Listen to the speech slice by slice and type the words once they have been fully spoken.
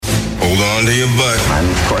Hold on to your butt. I'm,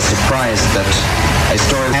 of course, surprised that a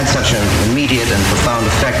story had such an immediate and profound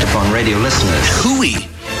effect upon radio listeners.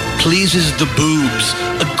 Hooey pleases the boobs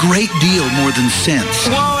a great deal more than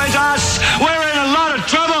sense. Woe is us! We're in a lot of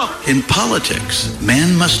trouble! In politics,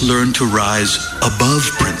 man must learn to rise above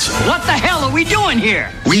principle. What the hell are we doing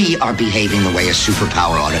here? We are behaving the way a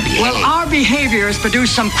superpower ought to behave. Well, our behavior has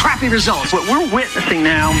produced some crappy results. What we're witnessing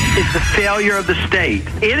now is the failure of the state.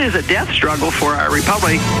 It is a death struggle for our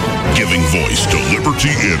republic. Giving voice to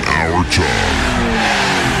liberty in our time.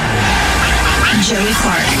 Joey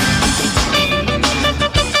Clark.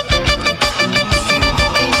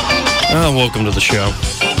 Welcome to the show.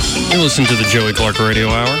 You listen to the Joey Clark Radio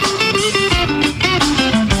Hour.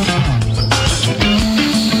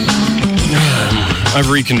 I've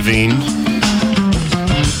reconvened.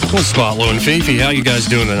 Well, Spotloe and Fifi, how you guys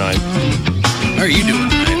doing tonight? How are you doing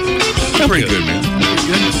tonight? I'm pretty good, man.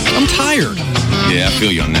 I'm tired. Yeah, I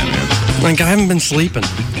feel you on that, man. Like, I haven't been sleeping.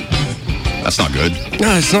 That's not good.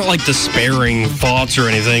 No, it's not like despairing thoughts or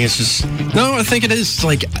anything. It's just, no, I think it is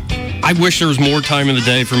like, I wish there was more time in the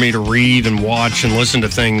day for me to read and watch and listen to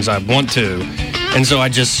things I want to. And so I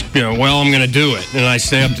just, I'm going to do it. And I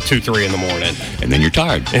stay up to 2, 3 in the morning. And then you're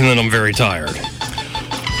tired. And then I'm very tired.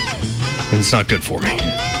 And it's not good for me.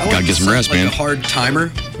 Gotta get some rest, man. A hard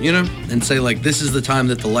timer, and say, like, this is the time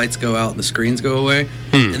that the lights go out and the screens go away.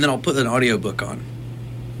 And then I'll put an audiobook on.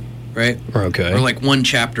 Right? Okay. Or, like, one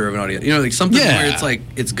chapter of an audio. Like something where it's like,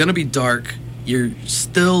 it's going to be dark. You're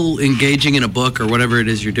still engaging in a book or whatever it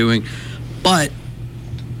is you're doing, but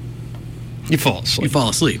you fall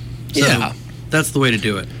asleep. So that's the way to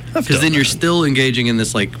do it. Because then you're still engaging in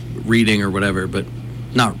this, like, reading or whatever, but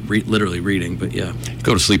not literally reading, but yeah.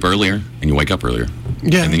 Go to sleep earlier, and you wake up earlier.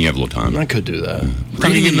 Yeah. And then you have a little time. I could do that.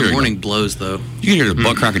 Reading in the morning blows, though. You can hear the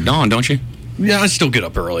butt crack of dawn, don't you? Yeah, I still get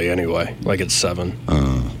up early anyway, like at 7.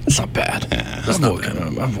 It's not bad.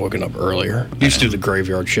 I've woken up earlier. Used to do the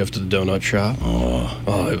graveyard shift at the donut shop.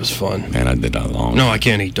 Oh, it was fun. Man, I did that long. No, I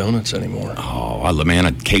can't eat donuts anymore. Oh,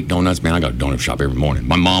 I cake donuts, man. I got a donut shop every morning.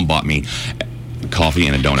 My mom bought me coffee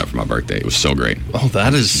and a donut for my birthday. It was so great. Oh,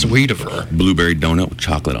 that is sweet of her. Blueberry donut with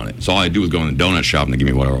chocolate on it. So all I do is go in the donut shop and they give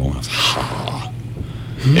me whatever I want.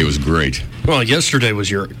 It was great. Well, yesterday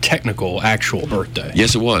was your actual birthday.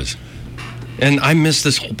 Yes, it was. And I missed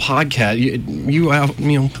this whole podcast. You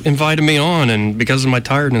invited me on, and because of my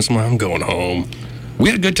tiredness, I'm going home. We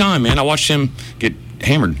had a good time, man. I watched him get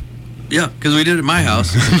hammered. Yeah, because we did it at my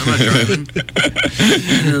house. I'm not driving.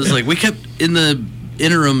 And it was like, we kept, in the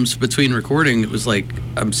interims between recording, it was like,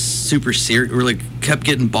 I'm super serious. We're like, kept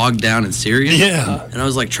getting bogged down and serious. Yeah. And I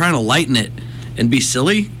was like, trying to lighten it and be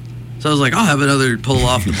silly. So I was like, I'll have another pull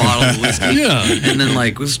off the bottle of whiskey. Yeah. And then,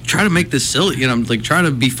 like, let's try to make this silly. I'm like, trying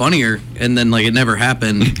to be funnier. And then, like, it never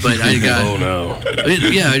happened. But I got... Oh, no.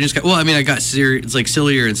 I got serious. It's, like,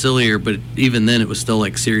 sillier and sillier. But even then, it was still,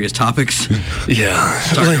 like, serious topics. Yeah.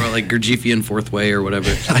 Talking about, like, Gurdjieffian fourth way or whatever.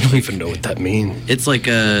 I don't even know what that means. It's like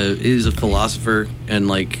he's a philosopher and,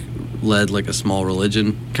 like, led, like, a small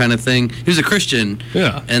religion kind of thing. He was a Christian.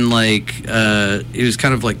 Yeah. And, like, he was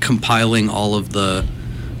kind of, like, compiling all of the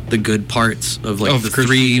good parts of, like, the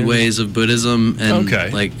 3 ways of Buddhism and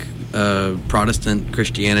like Protestant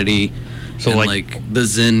Christianity, so, and like the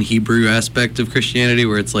Zen Hebrew aspect of Christianity,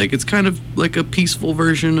 where it's like, it's kind of like a peaceful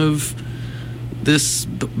version of this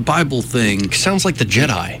Bible thing. Sounds like the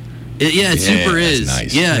Jedi. It super is.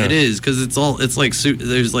 Nice. Yeah, it is, because it's like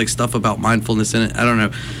there's like stuff about mindfulness in it. I don't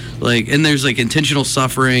know. Like, and there's like intentional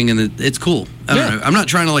suffering, and it's cool. I don't know. I'm not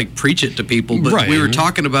trying to like preach it to people, but we were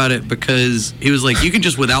talking about it because he was like, you can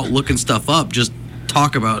just, without looking stuff up, just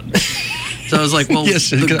talk about it. So I was like, well,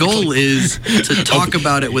 the goal is to talk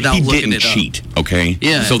about it without looking it up. He didn't cheat, okay?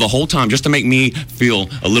 Yeah. So the whole time, just to make me feel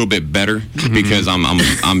a little bit better, because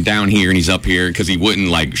I'm down here and he's up here, because he wouldn't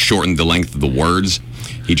like shorten the length of the words.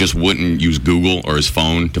 He just wouldn't use Google or his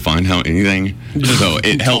phone to find out anything. So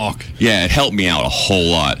it helped. Yeah, it helped me out a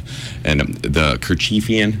whole lot. And the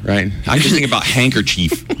Gurdjieffian, right? I just think about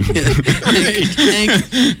handkerchief.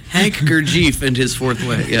 Hank Gurdjieff and his fourth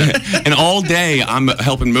way. Yeah. And all day I'm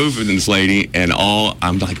helping move with this lady, and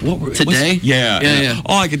I'm like, what? Today? Yeah.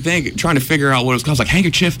 All I could think, trying to figure out what it was called, I was like,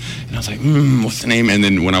 handkerchief, and I was like, what's the name? And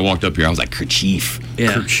then when I walked up here, I was like, Gurdjieff.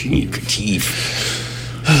 Yeah. Gurdjieff.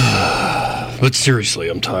 But seriously,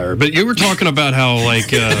 I'm tired. But you were talking about how,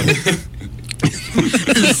 like...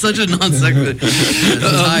 It's such a non sequitur.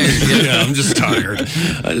 Tired. Yeah, I'm just tired.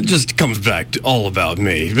 It just comes back to all about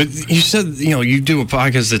me. But you said, you do a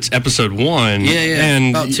podcast that's episode 1. Yeah.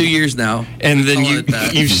 And about 2 years now. And then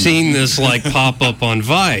you've seen this, like, pop up on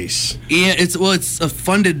Vice. Yeah, it's a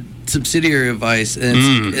funded subsidiary of Vice,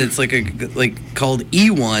 and it's like called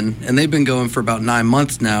E1, and they've been going for about 9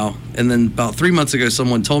 months now. And then about 3 months ago,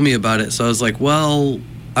 someone told me about it, so I was like, well,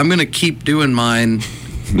 I'm gonna keep doing mine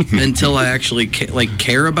until I actually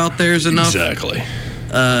care about theirs enough. Exactly.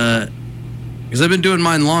 Because I've been doing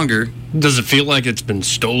mine longer. Does it feel like it's been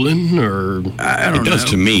stolen, or I don't know? It does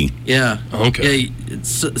to me. Yeah. Okay. Yeah,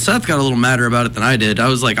 Seth got a little madder about it than I did. I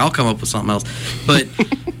was like, I'll come up with something else, but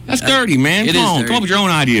that's dirty, man. Come up with your own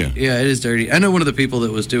idea. Yeah, it is dirty. I know one of the people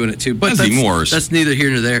that was doing it too, but that's even worse. That's neither here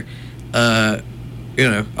nor there.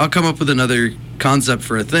 I'll come up with another concept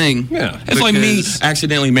for a thing. Yeah, it's like me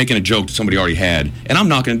accidentally making a joke that somebody already had, and I'm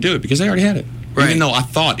not going to do it because they already had it, even though I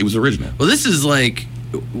thought it was original. Well, this is like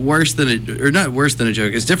worse than not worse than a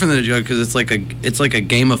joke. It's different than a joke because it's like a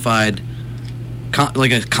gamified,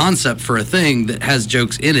 like a concept for a thing that has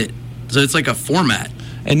jokes in it. So it's like a format.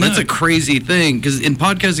 And that's a crazy thing because in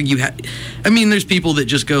podcasting, there's people that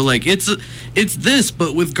just go like, it's this,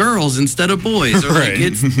 but with girls instead of boys, or like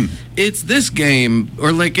it's this game,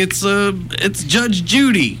 or like it's Judge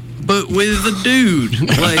Judy, but with a dude,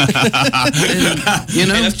 like,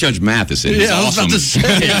 and, that's Judge Matheson. Yeah, I was about to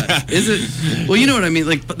say. Yeah. Is it? Well, you know what I mean.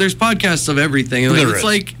 Like, there's podcasts of everything. And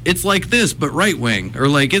like, it's like this, but right wing, or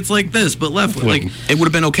like it's like this, but left wing. Like, it would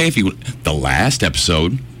have been okay if the last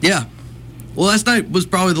episode. Yeah. Well, last night was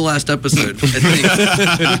probably the last episode, I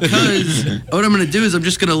think. Because what I'm going to do is I'm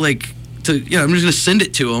just going to I'm just going to send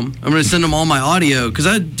it to them. I'm going to send them all my audio because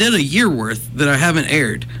I did a year worth that I haven't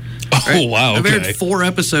aired. Right? Oh, wow. I've aired 4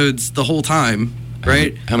 episodes the whole time,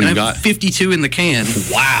 right? How many you got? 52 in the can.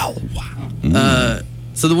 Wow.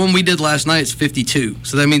 So the one we did last night is 52.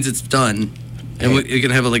 So that means it's done. And we're going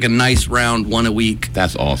to have a nice round one a week.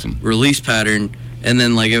 That's awesome. Release pattern. And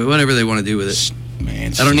then whatever they want to do with it.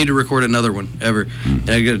 Man, I don't need to record another one ever. And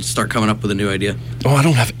I got to start coming up with a new idea. Oh, I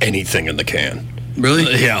don't have anything in the can.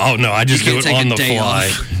 Really? Yeah. Oh no, I just do it on the fly.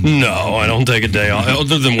 Off. No, I don't take a day off,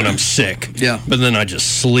 other than when I'm sick. Yeah. But then I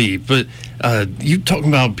just sleep. But you talking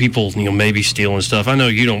about people, maybe stealing stuff. I know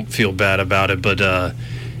you don't feel bad about it, but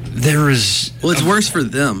there is. Well, it's worse for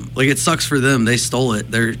them. Like, it sucks for them. They stole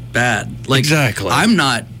it. They're bad. Like, exactly. I'm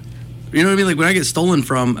not. You know what I mean? Like, when I get stolen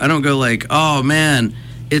from, I don't go like, oh man,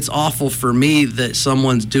 it's awful for me that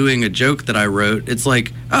someone's doing a joke that I wrote. It's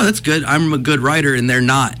like, oh, that's good. I'm a good writer, and they're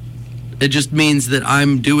not. It just means that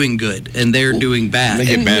I'm doing good, and they're doing bad. They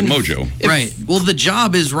get bad mojo. Right. Well, the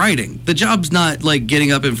job is writing. The job's not, like,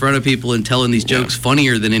 getting up in front of people and telling these jokes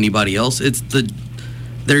funnier than anybody else.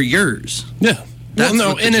 They're yours. Yeah. That's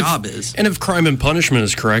what the job is. And if Crime and Punishment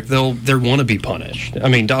is correct, they'll want to be punished. I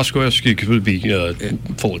mean, Dostoevsky could be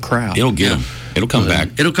full of crap. It'll get him. It'll come back.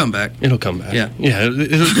 It'll come back. It'll come back. Yeah. Yeah,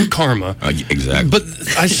 it'll karma. Exactly. But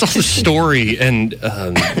I saw the story, and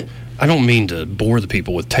I don't mean to bore the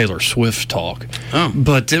people with Taylor Swift talk,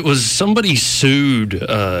 but it was somebody sued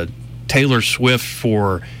Taylor Swift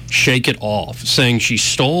for Shake It Off, saying she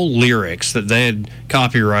stole lyrics that they had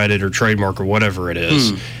copyrighted or trademarked or whatever it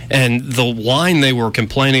is. And the line they were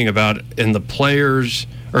complaining about, and the players,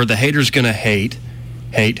 or the haters gonna hate,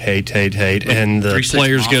 and the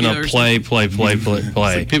players gonna play.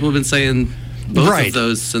 Like, people have been saying both of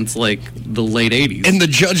those since, like, the late 80s. And the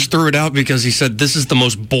judge threw it out because he said, this is the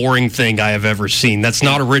most boring thing I have ever seen. That's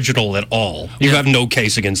not original at all. You have no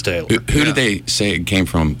case against Taylor. Who did they say it came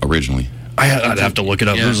from originally? I'd have to look it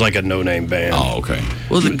up. Yeah. It was like a no-name band. Oh, okay.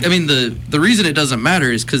 Well, the reason it doesn't matter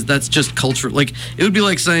is because that's just culture. Like, it would be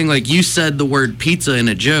like saying, like, you said the word pizza in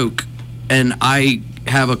a joke, and I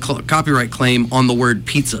have a copyright claim on the word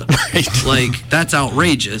pizza. Right. Like, that's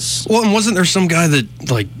outrageous. Well, and wasn't there some guy that,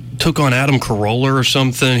 like, took on Adam Carolla or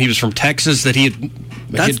something? He was from Texas that he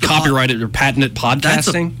had copyrighted or patented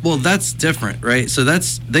podcasting? That's different, right? So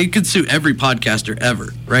they could sue every podcaster ever,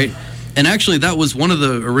 right? And actually, that was one of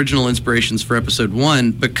the original inspirations for episode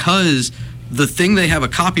 1, because the thing they have a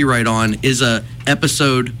copyright on is a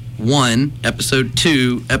episode 1, episode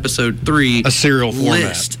 2, episode 3, a serial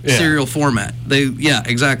list, format. Serial format.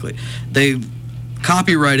 Exactly. They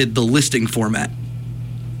copyrighted the listing format,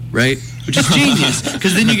 right? Which is genius,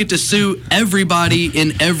 because then you get to sue everybody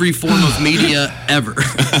in every form of media ever.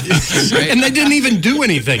 Right? And they didn't even do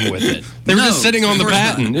anything with it. They were just sitting on the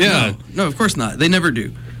patent. Not. Yeah. No, of course not. They never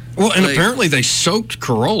do. Well, and apparently they soaked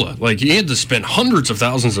Carolla. Like, he had to spend hundreds of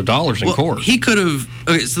thousands of dollars in court. He could have.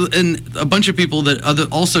 Okay, so, and a bunch of people that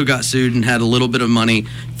also got sued and had a little bit of money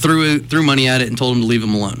threw money at it and told him to leave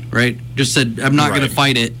him alone. Right? Just said, I'm not going to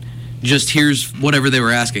fight it. Just here's whatever they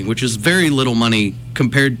were asking, which is very little money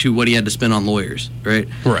compared to what he had to spend on lawyers. Right?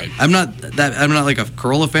 Right. I'm not like a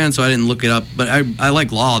Carolla fan, so I didn't look it up. But I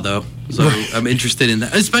like law though, so I'm interested in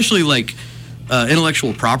that, especially like.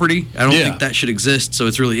 intellectual property. I don't think that should exist, so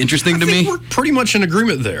it's really interesting to me. We're pretty much in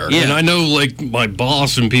agreement there. Yeah. And I know, like, my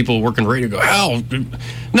boss and people working radio go, how?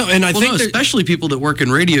 No, and I think especially people that work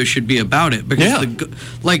in radio should be about it. Because,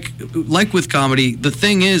 like with comedy, the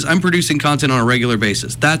thing is, I'm producing content on a regular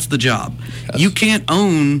basis. That's the job. Yes. You can't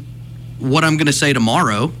own what I'm going to say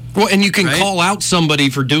tomorrow. Well, and you can call out somebody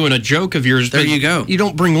for doing a joke of yours. There you go. You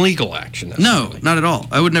don't bring legal action. No, not at all.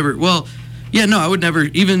 I would never. Well, yeah, no, I would never.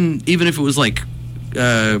 Even if it was like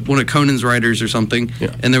one of Conan's writers or something,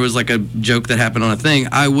 and there was like a joke that happened on a thing,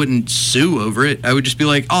 I wouldn't sue over it. I would just be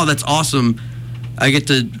like, oh, that's awesome. I get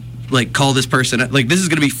to like call this person. Like, this is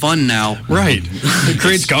going to be fun now. Right. It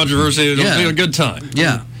creates controversy. It'll be a good time.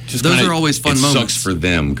 Yeah. Those are always fun moments. It sucks for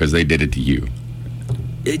them because they did it to you.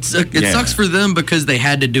 It sucks for them because they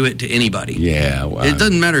had to do it to anybody. Yeah. Well, it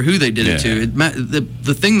doesn't matter who they did it to.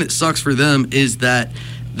 The thing that sucks for them is that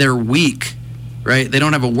they're weak, right? They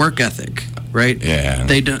don't have a work ethic, right? Yeah.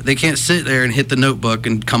 They can't sit there and hit the notebook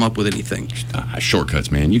and come up with anything.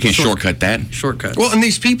 Shortcuts, man. You can't shortcut that. Shortcuts. Well, and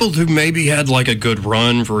these people who maybe had like a good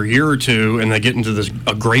run for a year or two and they get into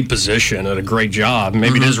a great position at a great job,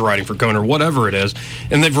 maybe it is writing for Conan or whatever it is,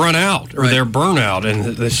 and they've run out or they're burnout,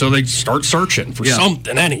 and so they start searching for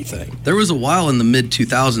something, anything. There was a while in the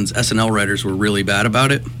mid-2000s, SNL writers were really bad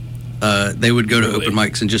about it. They would go to open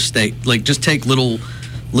mics and just take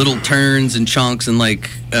little turns and chunks, and like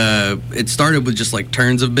it started with just like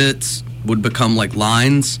turns of bits would become like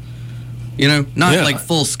lines, not like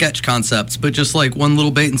full sketch concepts, but just like one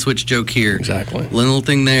little bait and switch joke here, exactly, one little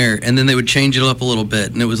thing there, and then they would change it up a little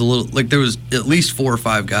bit, and it was a little like there was at least 4 or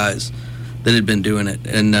 5 guys that had been doing it,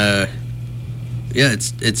 and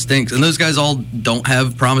it stinks, and those guys all don't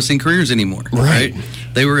have promising careers anymore, right?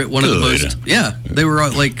 They were at one of the most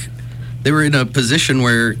they were in a position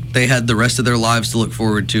where they had the rest of their lives to look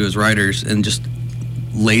forward to as writers, and just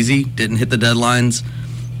lazy, didn't hit the deadlines,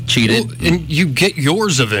 cheated. Well, and you get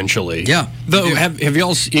yours eventually. Yeah. Though, have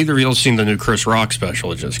either of y'all seen the new Chris Rock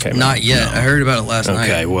special that just came out? Not yet. No. I heard about it last night.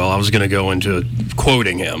 Okay, well, I was going to go into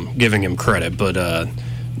quoting him, giving him credit, but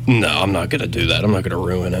no, I'm not going to do that. I'm not going to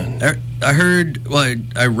ruin it.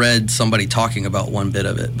 I read somebody talking about one bit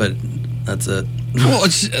of it, but that's it. Well,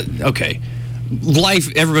 it's okay.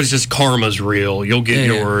 Life, everybody says karma's real. You'll get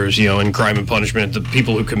yours, in Crime and Punishment. The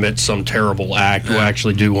people who commit some terrible act who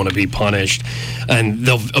actually do want to be punished, and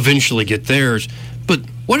they'll eventually get theirs. But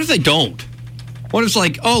what if they don't? What if it's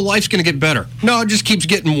like, oh, life's going to get better? No, it just keeps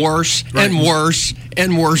getting worse and worse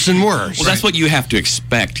and worse and worse. Well, that's what you have to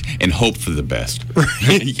expect and hope for the best.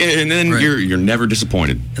 And then you're never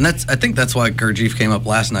disappointed. And I think that's why Gurdjieff came up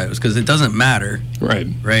last night, was because it doesn't matter. Right.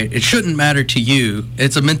 It shouldn't matter to you.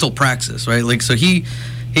 It's a mental praxis, right? Like, so he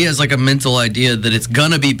has like a mental idea that it's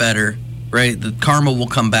going to be better, right? That karma will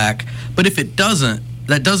come back. But if it doesn't,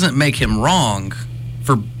 that doesn't make him wrong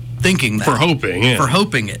for thinking that. For hoping, yeah. For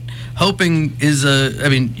hoping it. Hoping is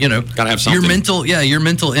gotta have something. Your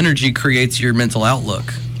mental energy creates your mental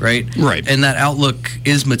outlook, right? Right. And that outlook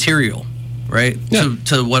is material, right? Yeah.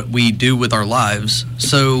 To what we do with our lives.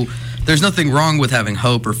 So there's nothing wrong with having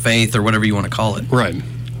hope or faith or whatever you want to call it. Right.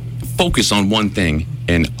 Focus on one thing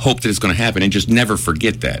and hope that it's going to happen, and just never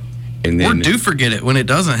forget that. And then, or do forget it when it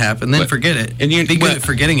doesn't happen, then forget it. And be good at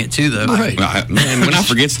forgetting it too, though. Right. Man, when I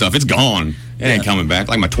forget stuff, it's gone. It ain't coming back.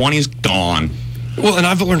 Like my 20s, gone. Well, and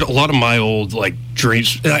I've learned a lot of my old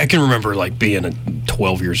dreams. I can remember being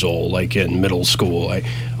 12 years old, in middle school.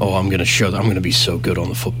 I'm going to be so good on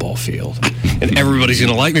the football field, and everybody's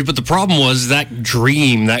going to like me. But the problem was that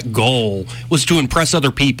dream, that goal, was to impress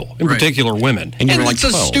other people, in particular women. And you were it's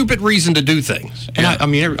 12. A stupid reason to do things. And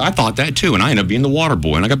I thought that too, and I ended up being the water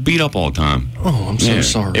boy, and I got beat up all the time. Oh, I'm so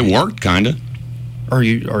sorry. It worked, kind of. Are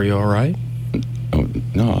you all right? Oh,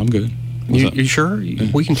 no, I'm good. You sure?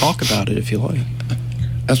 We can talk about it if you like.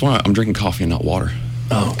 That's why I'm drinking coffee and not water.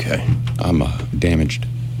 Oh, okay. I'm damaged.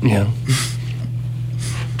 Yeah.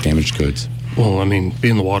 Damaged goods. Well, being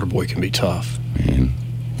the water boy can be tough. Man,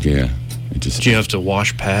 yeah. Do you have to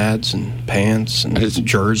wash pads and pants and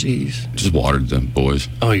jerseys? Just watered the boys.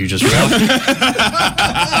 Oh, you just watered?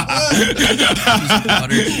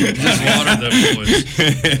 just watered them boys.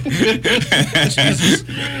 Jesus.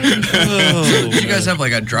 So did you guys have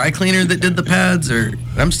a dry cleaner that did the pads, or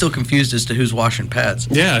I'm still confused as to who's washing pads?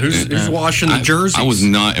 Yeah, who's washing the jerseys? I was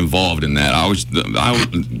not involved in that. I was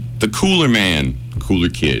the cooler man, cooler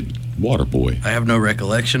kid. Water boy. I have no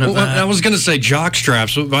recollection of that. I was going to say jock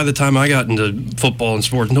straps, but by the time I got into football and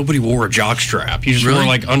sports, nobody wore a jock strap. You just wore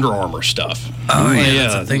Under Armour stuff. Oh yeah,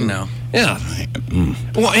 that's a thing now. Yeah.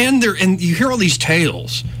 Well, and you hear all these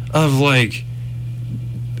tales of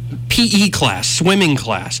PE class, swimming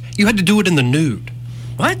class. You had to do it in the nude.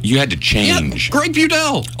 What? You had to change. Yeah, Greg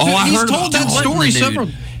Budell. I heard told that story several.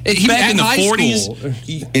 Back in the 40s,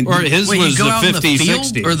 or his was the 50s,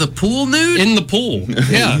 60s, or the pool nude in the pool.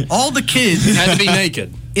 Yeah, all the kids had to be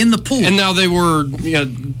naked in the pool, and now they were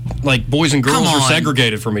like boys and girls are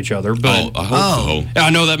segregated from each other. But I hope so. I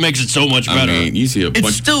know that makes it so much better. I mean, you see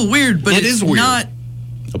it's still weird, but it's weird. Not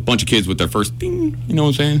a bunch of kids with their first ding. You know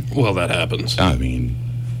what I'm saying? Well, that happens. I mean,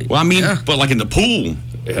 but like in the pool.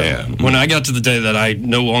 Yeah. When I got to the day that I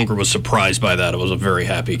no longer was surprised by that, I was a very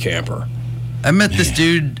happy camper. I met this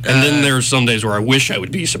dude. And then there are some days where I wish I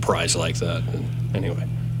would be surprised like that. Anyway.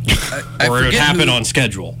 Or it would happen on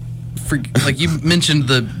schedule. Like you mentioned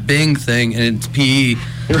the Bing thing, and it's PE.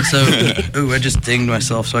 So, I just dinged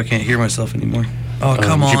myself, so I can't hear myself anymore. Oh,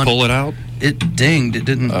 come on. Did you pull it out? It dinged. It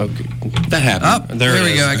didn't. Okay. That happened. There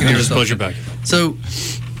we go. I can hear just myself. push it back. So,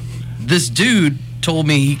 this dude told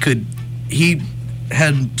me he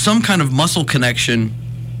had some kind of muscle connection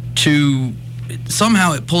to...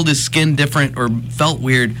 Somehow it pulled his skin different or felt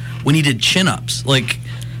weird when he did chin-ups. Like,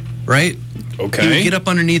 right? Okay. He would get up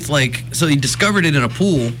underneath, so he discovered it in a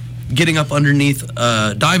pool, getting up underneath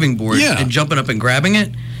a diving board and jumping up and grabbing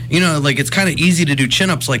it. It's kind of easy to do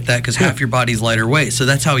chin-ups like that because half your body's lighter weight. So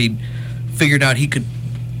that's how he figured out he could,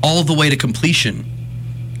 all the way to completion,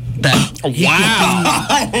 that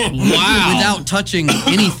wow. without touching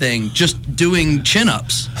anything, just doing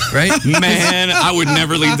chin-ups, right? Man, I would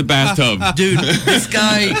never leave the bathtub. Dude, this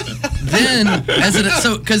guy then,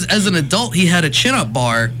 because as an adult, he had a chin-up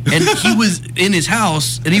bar, and he was in his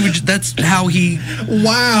house, and that's how he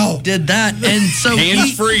did that. And so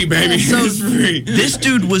hands-free, baby. So hands-free. This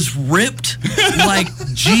dude was ripped like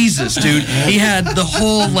Jesus, dude. He had the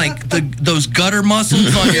whole, those gutter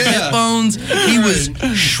muscles on your hip bones. He was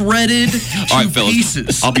shredded All right, to fellas,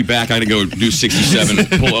 pieces. I'll be back. I gotta go do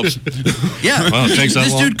 67 pull-ups. Yeah. Wow, it takes that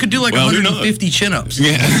this long? dude could do 150 chin-ups.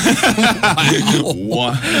 Yeah.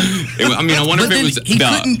 Wow. I mean, I wonder if it was...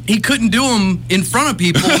 He couldn't do them in front of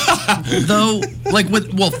people, though,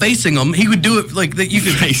 facing them. He would do it that you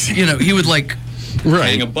could, he would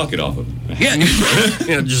hang a bucket off of him.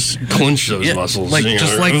 Yeah. Just clench those muscles.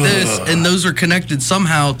 Just like this, and those are connected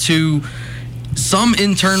somehow to some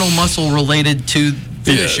internal muscle related to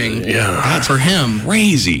fishing. Yeah. For him.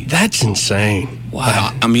 Crazy. That's insane.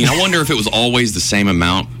 Wow. I mean, I wonder if it was always the same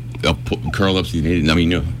amount of curl-ups you needed. I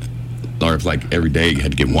mean, or if every day you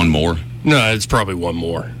had to get one more. No, it's probably one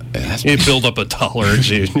more. You build up a tolerance.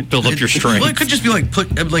 You build up your strength. Well, it could just be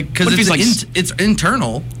because it's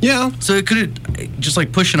internal. Yeah. So it could just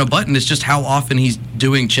pushing a button. It's just how often he's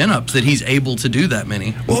doing chin-ups that he's able to do that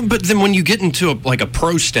many. Well, but then when you get into a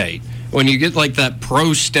pro state, when you get that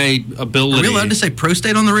pro state ability... Are we allowed to say pro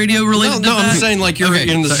state on the radio related to that? No, I'm saying you're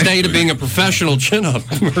in the state of being a professional chin-up.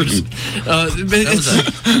 That was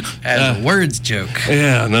a words joke.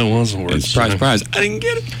 Yeah, that was a words joke. Surprise. I didn't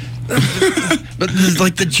get it.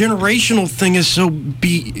 But the generational thing is so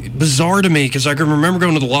bizarre to me because I can remember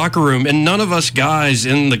going to the locker room and none of us guys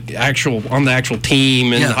on the actual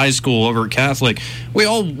team in high school over at Catholic, we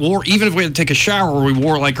all wore, even if we had to take a shower, we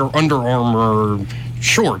wore our Under Armour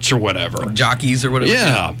shorts or whatever, jockeys or whatever.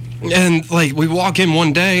 Yeah, and we walk in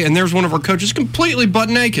one day and there's one of our coaches completely butt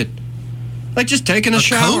naked, just taking a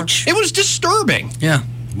shower. Coach? It was disturbing. Yeah.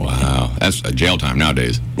 Wow, that's a jail time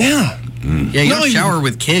nowadays. Yeah. Yeah, you don't shower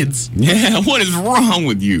with kids. Yeah, what is wrong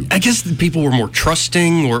with you? I guess the people were more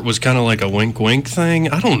trusting, or it was kind of like a wink-wink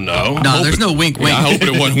thing. I don't know. No, there's no wink-wink. Yeah, I hope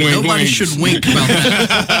it wasn't wink-wink. Nobody should wink about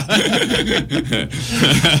that.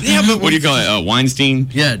 Yeah, but what do you call it? Weinstein?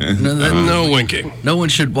 Yeah, no winking. No one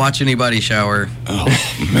should watch anybody shower. Oh,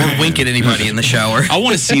 man. Or wink at anybody in the shower. I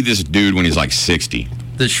want to see this dude when he's 60.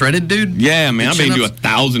 The shredded dude? Yeah, man. I bet he do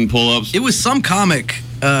 1,000 pull-ups. It was some comic.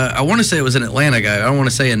 I want to say it was an Atlanta guy. I don't want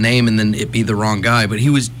to say a name and then it be the wrong guy, but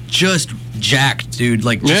he was just jacked, dude.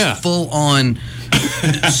 Full on,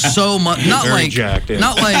 so much. Not very like jacked, yeah.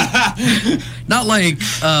 not like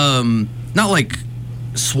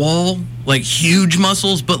swole, huge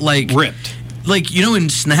muscles, but ripped. In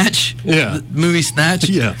Snatch, the movie Snatch,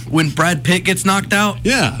 when Brad Pitt gets knocked out,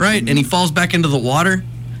 right, and he falls back into the water.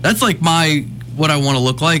 That's what I want to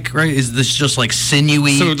look like, right? Is this just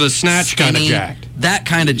sinewy? So the Snatch kind of jacked. That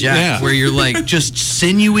kind of jacked, where you're just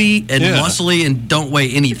sinewy and muscly and don't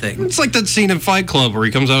weigh anything. It's like that scene in Fight Club where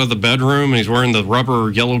he comes out of the bedroom and he's wearing the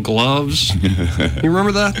rubber yellow gloves. You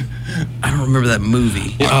remember that? I don't remember that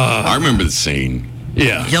movie. I remember the scene.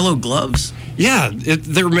 Yeah. Yellow gloves? Yeah,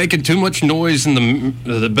 they were making too much noise in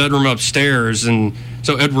the bedroom upstairs, and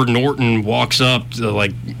so Edward Norton walks up,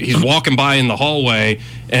 he's walking by in the hallway,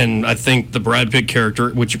 and I think the Brad Pitt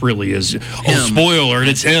character, which really is, spoiler,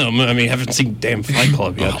 it's him. I mean, I haven't seen damn Fight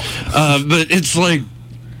Club yet. But it's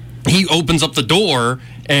he opens up the door,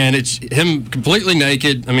 and it's him completely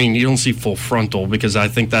naked. I mean, you don't see full frontal because I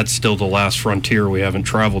think that's still the last frontier we haven't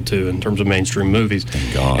traveled to in terms of mainstream movies.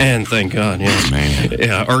 Thank God. And thank God, yeah. Man.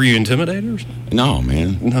 Yeah. Are you intimidated or something? No,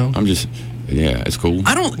 man. No. I'm just... Yeah, it's cool.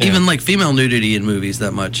 I don't even like female nudity in movies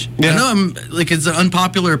that much. Yeah. I know I'm like it's an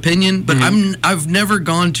unpopular opinion, but I've never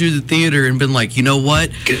gone to the theater and been like, you know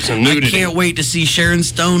what? Get some nudity. I can't wait to see Sharon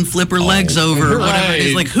Stone flip her legs over or whatever it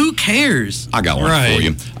is. Like, who cares? I got one for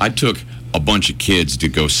you. I took a bunch of kids to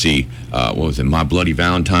go see, what was it, My Bloody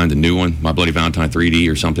Valentine, the new one, My Bloody Valentine 3D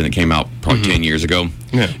or something that came out probably 10 years ago.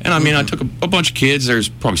 Yeah. And I mean, I took a bunch of kids. There's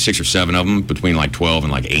probably 6 or 7 of them between like 12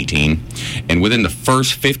 and like 18. And within the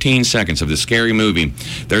first 15 seconds of this scary movie,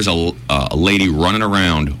 there's a lady running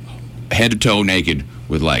around head to toe naked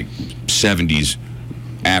with like 70s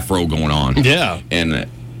afro going on. Yeah. And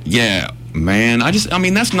yeah, man, I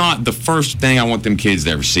mean, that's not the first thing I want them kids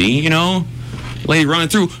to ever see, you know? Lady running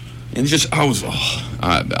through. And just,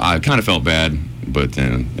 I kind of felt bad, but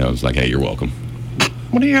then I was like, hey, you're welcome.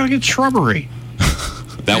 What do you gotta get shrubbery?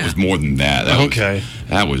 That was more than that.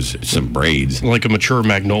 That was some braids. Like a mature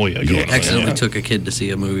magnolia. I accidentally took a kid to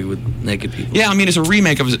see a movie with naked people. Yeah, I mean, it's a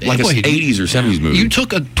remake of like an 80s or 70s movie. You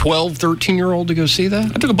took a 12, 13-year-old to go see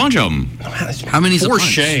that? I took a bunch of them. How many's For a bunch?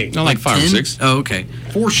 shame. No, like 5 or 6. Oh, okay.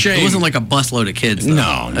 For shame. It wasn't like a busload of kids, though.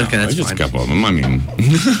 No. Okay, that's just fine. a couple of them. I mean...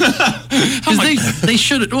 Because they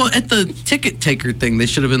should... Well, at the ticket taker thing, they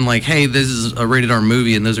should have been like, hey, this is a rated R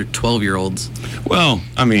movie, and those are 12-year-olds. Well,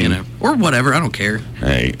 I mean... You know, or whatever, I don't care.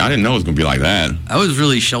 Hey, I didn't know it was going to be like that. I was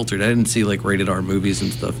really sheltered. I didn't see, like, rated R movies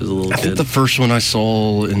and stuff as a little I kid. think the first one I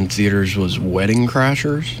saw in theaters was Wedding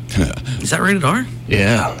Crashers. Is that rated R?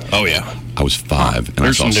 Yeah. Oh, yeah. I was 5. And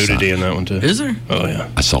There's I saw some nudity in that one, too. Is there? Oh, yeah.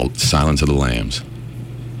 I saw Silence of the Lambs.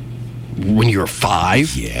 When you were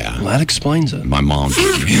 5? Yeah. Well, that explains it. My mom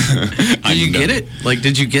took me. Did you get it? Like,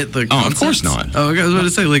 did you get the Oh, of course concepts? not. Oh, okay, I was about to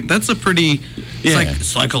say, like, that's a pretty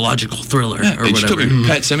psychological thriller or She whatever. took me to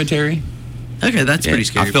Pet Cemetery. Okay, that's pretty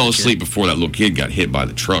scary. I fell asleep before that little kid got hit by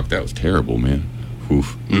the truck. That was terrible, man.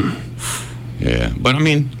 Oof. Yeah, but I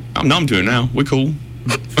mean, I'm numb to it now. We cool.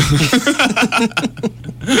 I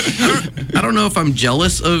don't know if I'm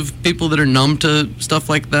jealous of people that are numb to stuff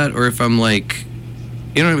like that, or if I'm like,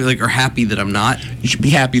 you know what I mean, like, or happy that I'm not. You should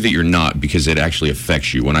be happy that you're not, because it actually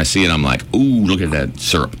affects you. When I see it, I'm like, ooh, look at that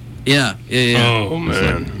syrup. Yeah. Oh,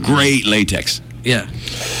 man. Like, great latex. Yeah.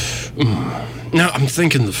 Now, I'm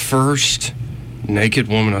thinking the first naked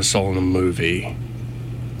woman I saw in a movie,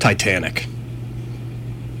 Titanic.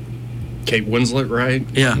 Kate Winslet, right?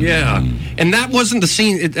 Yeah. Yeah. And that wasn't the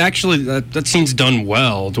scene. It actually, that scene's done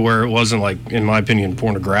well to where it wasn't, like, in my opinion,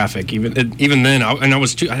 pornographic. Even then, I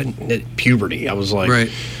didn't hit puberty. I was like, right.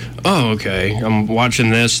 Oh, okay. I'm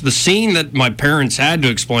watching this. The scene that my parents had to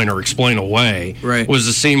explain or explain away was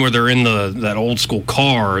the scene where they're in that old school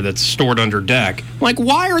car that's stored under deck. Like,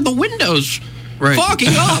 why are the windows fogging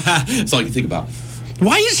up? That's all you think about.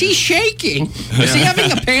 Why is he shaking? Is he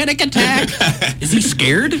having a panic attack? Is he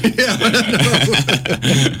scared?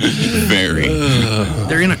 Very.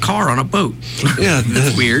 They're in a car on a boat. Yeah,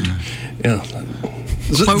 that's weird. Yeah.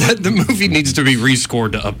 The movie needs to be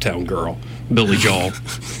rescored to Uptown Girl, Billy Joel.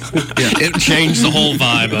 It changed the whole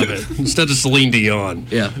vibe of it. Instead of Celine Dion.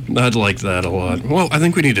 Yeah. I'd like that a lot. Well, I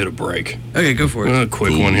think we needed a break. Okay, go for it. A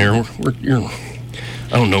quick one here.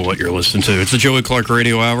 I don't know what you're listening to. It's the Joey Clark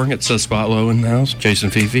Radio Hour. It's Seth Spotloe in the house. Jason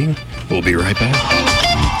Fifi. We'll be right back.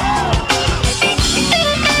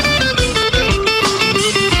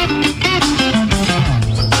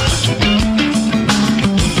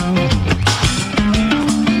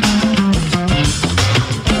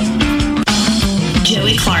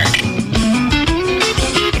 Joey Clark.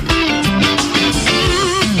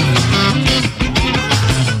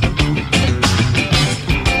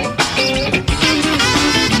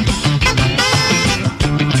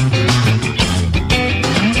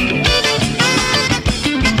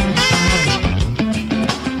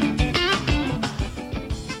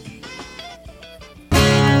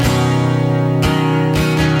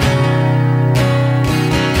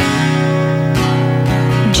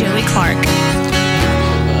 Joey Clark.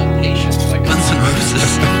 Patience, like Guns N' Roses.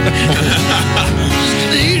 Just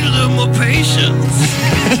need a little more patience.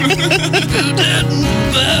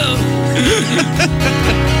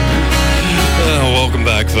 Welcome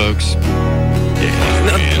back, folks. Yeah,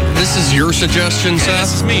 man. This is your suggestion, Seth?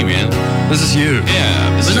 This is me, man. This is you.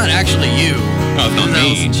 Yeah. It's not actually you. No, it's not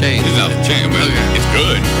me. It's Alice Chain. But it's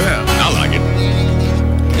good. Yeah. I like it.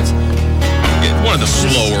 It's one of the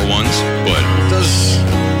slower ones, but It does.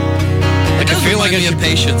 It does feel like a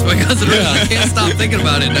patience by Guns N' Roses. I can't stop thinking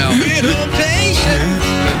about it now.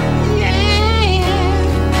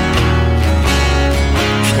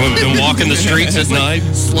 been walking the streets at night.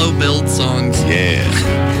 Slow build songs. Yeah.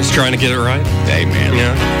 Just trying to get it right. Hey, man.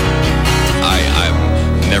 Yeah.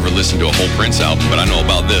 I've never listened to a whole Prince album, but I know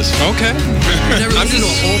about this. Okay. Never listened to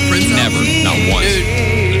a whole Prince album? Never. Not once.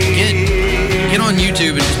 Dude, get on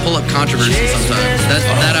YouTube and just pull up Controversy sometimes.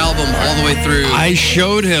 That album all the way through. I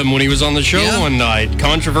showed him when he was on the show one night,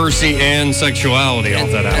 Controversy and Sexuality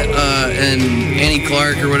off that album. And Annie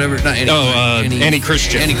Clark or whatever. Not Annie Clark. Annie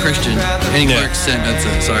Christian. Annie Christian. Annie Clark sent, that's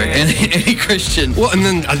it, sorry. Annie Christian. Well, and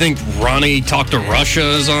then I think Ronnie Talked to Russia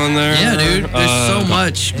is on there. Yeah, dude. There's so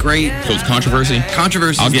much great. So it's Controversy?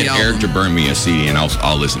 Controversy. I'll get Eric to burn me a CD and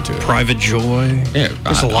I'll listen to it. Private Joy. Yeah,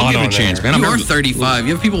 there's a lot I'll give on it a chance, there. man. You are 35.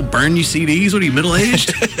 You have people burn you CDs? What are you,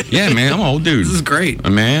 middle-aged? Yeah, man, I'm an old dude. This is great.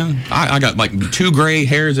 Man, I got like 2 gray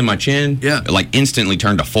hairs in my chin. Yeah. Like instantly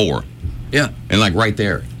turned to 4. Yeah. And like right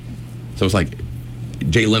there. So it's like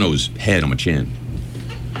Jay Leno's head on my chin.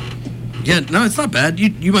 Yeah, no, it's not bad.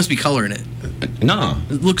 You must be coloring it. No.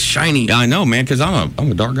 It looks shiny. Yeah, I know, man, because I'm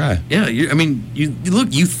a dark guy. Yeah, you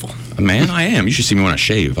look youthful. Man, I am. You should see me when I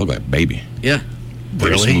shave. I look like a baby. Yeah.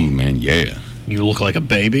 Pretty smooth, man. Yeah. You look like a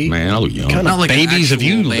baby? Man, I look young. What kind of like babies have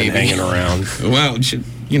you baby. been hanging around? Well,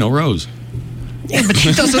 Rose. Yeah, but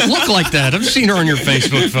she doesn't look like that. I've seen her on your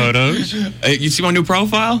Facebook photos. You see my new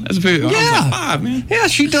profile? That's a picture. Yeah. Like 5, man. Yeah,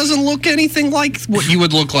 she doesn't look anything like what you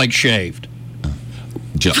would look like shaved.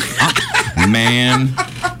 Man,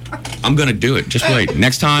 I'm going to do it. Just wait.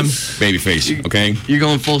 Next time, baby face, okay? You're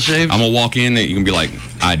going full shave? I'm going to walk in and you're going to be like,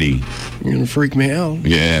 ID. You're going to freak me out.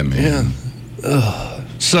 Yeah, man. Yeah.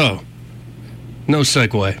 So, no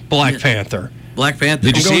segue. Black Panther. Black Panther.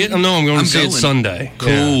 Did you see it? No, I'm going to see it Sunday. Cool.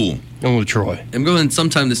 Yeah. Going with Troy. I'm going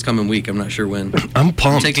sometime this coming week. I'm not sure when. I'm pumped.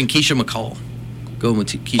 I'm taking Keisha McCall. Going with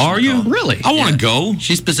Keisha McCall. Are you? Really? I want to go.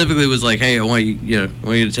 She specifically was like, hey, I want you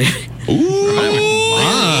to take me. Ooh.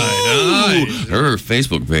 Nice. Her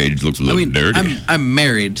Facebook page looks a little dirty. I'm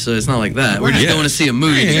married, so it's not like that. We're just going to see a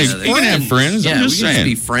movie together. You can have friends. Yeah, I'm just we can saying.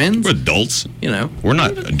 just be friends. We're adults. We're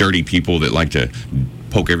not dirty people that like to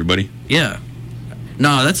poke everybody. Yeah.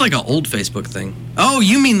 No, that's like an old Facebook thing. Oh,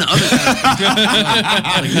 you mean the other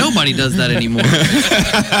guy. Like, nobody does that anymore.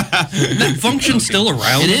 That function's still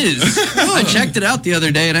around? It is. I checked it out the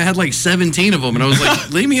other day, and I had like 17 of them, and I was like,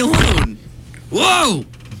 leave me alone. Whoa.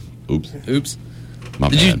 Oops. My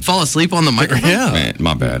Did bad. you fall asleep on the microphone? Yeah. Man,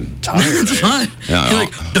 my bad. It's fine. Yeah, You're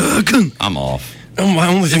like, I'm off. Oh, my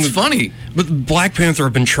only thing it's is funny. But Black Panther,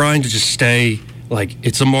 I've been trying to just stay like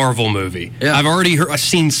it's a Marvel movie. Yeah. I've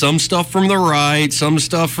seen some stuff from the right, some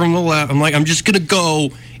stuff from the left. I'm like, I'm just gonna go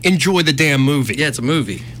enjoy the damn movie. Yeah, it's a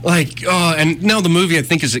movie. Like, and now the movie I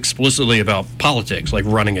think is explicitly about politics, like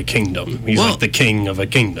running a kingdom. He's like the king of a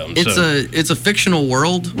kingdom. It's a fictional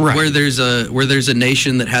world Right. where there's a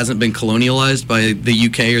nation that hasn't been colonialized by the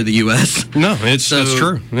UK or the US. No, that's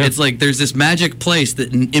true. Yeah. It's like there's this magic place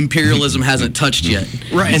that imperialism hasn't touched yet.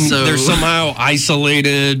 Right, and so they're somehow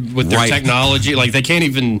isolated with their technology. Like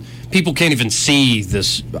people can't even see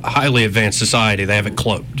this highly advanced society. They have it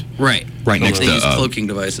cloaked. Right next they to use cloaking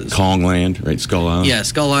devices. Kongland, right? Skull Island. Yeah,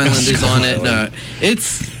 Skull Island is on it. No,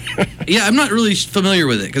 I'm not really familiar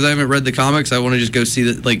with it because I haven't read the comics. I want to just go see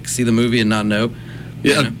the movie and not know.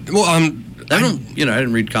 Yeah, well, I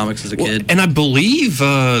didn't read comics as a kid. And I believe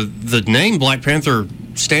the name Black Panther,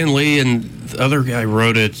 Stan Lee and the other guy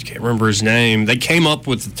wrote it, can't remember his name, they came up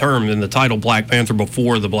with the term and the title Black Panther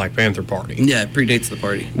before the Black Panther Party. Yeah, it predates the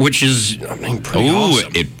party. Which is, pretty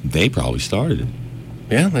awesome. They probably started it.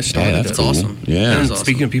 Yeah, they started it. That's awesome. Yeah. And That's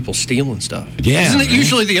speaking of people stealing stuff. Yeah, Isn't it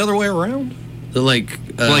usually the other way around? Like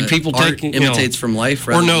people art imitates from life,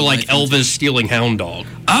 or no, like Elvis stealing Hound Dog.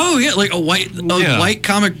 Oh yeah, like a white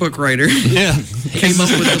comic book writer. Yeah, came up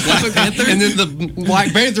with the Black Panther, and then the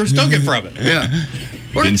Black Panthers took it from it. Yeah,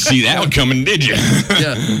 didn't see that one coming, did you?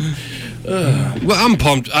 Yeah. Well, I'm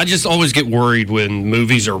pumped. I just always get worried when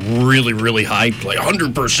movies are really, really hyped, like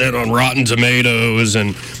 100% on Rotten Tomatoes,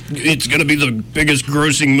 and it's going to be the biggest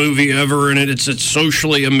grossing movie ever, and it's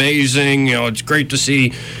socially amazing. It's great to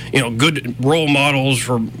see, good role models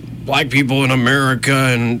for black people in America,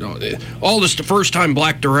 and all this. The first-time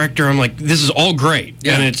black director, I'm like, this is all great,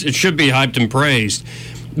 and it should be hyped and praised.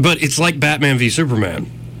 But it's like Batman v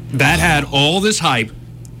Superman. That had all this hype.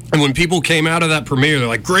 And when people came out of that premiere, they're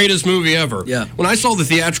like, greatest movie ever. Yeah. When I saw the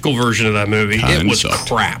theatrical version of that movie, it was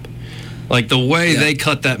crap. Like, the way they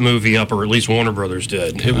cut that movie up, or at least Warner Brothers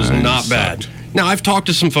did, it was not bad. Now, I've talked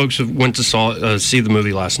to some folks who went to see the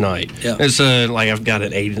movie last night. Yeah. It's I've got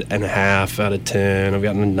an 8.5 out of 10. I've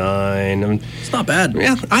gotten a 9. It's not bad.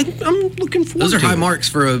 Yeah, I'm looking forward to it. Those are high marks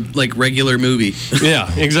for a regular movie.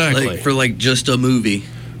 Yeah, exactly. For just a movie.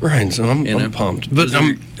 Right, so I'm pumped. But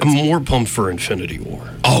I'm more pumped for Infinity War.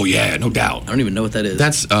 Oh, yeah, no doubt. I don't even know what that is.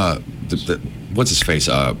 That's, what's his face?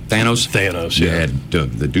 Thanos? Thanos, yeah.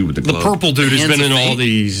 The dude with the glove. The purple dude has been in all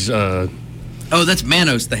these... Oh, that's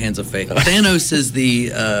Manos, the Hands of Fate. Thanos is the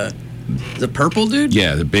purple dude?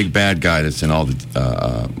 Yeah, the big bad guy that's in all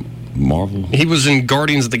the Marvel. He was in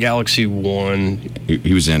Guardians of the Galaxy 1.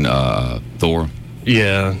 He was in Thor.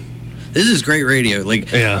 Yeah. This is great radio.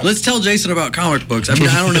 Let's tell Jason about comic books. I mean,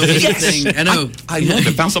 I don't know anything. Yes. I know. I love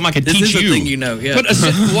it. Found something I could teach you. This is a thing you know, yeah. But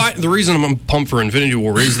the reason I'm pumped for Infinity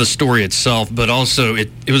War is the story itself, but also it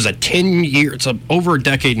was a 10-year, it's over a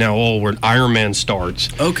decade now old where Iron Man starts.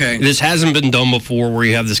 Okay. This hasn't been done before where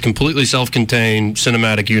you have this completely self-contained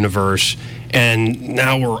cinematic universe, and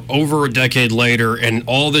now we're over a decade later, and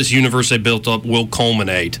all this universe they built up will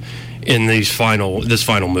culminate in this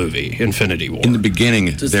final movie, Infinity War. In the beginning,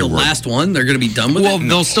 is the last one? They're going to be done with it? Well,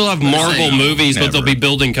 they'll still have Marvel movies, but they'll be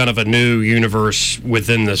building kind of a new universe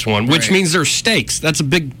within this one, which means there's stakes. That's a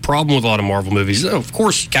big problem with a lot of Marvel movies. Of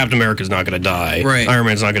course, Captain America's not going to die. Right. Iron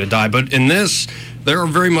Man's not going to die. But in this, there are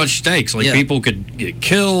very much stakes. People could get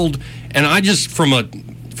killed. And I just, from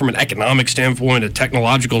an economic standpoint, a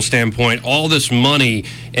technological standpoint, all this money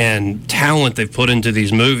and talent they've put into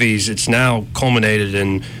these movies, it's now culminated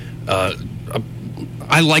in...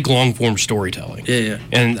 I like long-form storytelling. Yeah.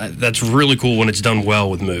 And that's really cool when it's done well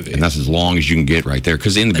with movies. And that's as long as you can get right there.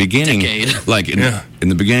 Because in the beginning, in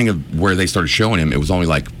the beginning of where they started showing him, it was only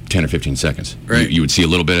like 10 or 15 seconds. Right. You would see a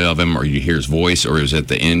little bit of him, or you'd hear his voice, or it was at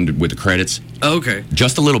the end with the credits. Okay.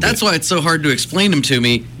 Just a little bit. That's why it's so hard to explain him to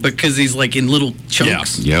me, because he's like in little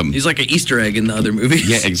chunks. Yeah. Yep. He's like an Easter egg in the other movies.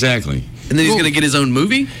 Yeah, exactly. And then he's going to get his own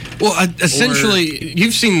movie? Well, essentially,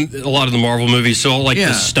 you've seen a lot of the Marvel movies, so all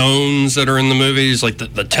the stones that are in the movies, like the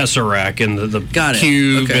Tesseract and the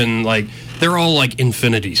cube, and they're all like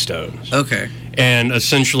Infinity Stones. Okay. And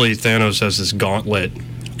essentially, Thanos has this gauntlet.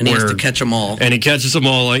 And he has to catch them all. And he catches them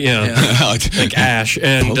all, like like Ash.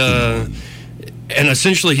 And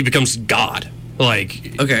essentially, he becomes God.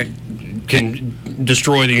 Can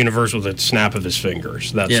destroy the universe with a snap of his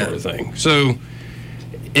fingers, that sort of thing. So...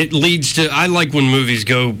 it leads to, I like when movies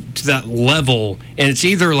go to that level, and it's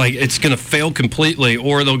either it's going to fail completely,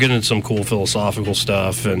 or they'll get into some cool philosophical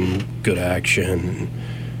stuff and good action.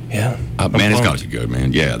 Yeah. Man, it's got to be good,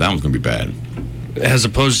 man. Yeah, that one's going to be bad. As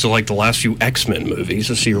opposed to the last few X-Men movies.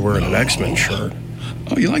 I see you're wearing an X-Men shirt.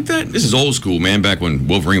 Oh, you like that? This is old school, man, back when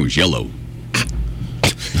Wolverine was yellow.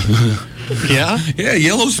 Yeah? Yeah,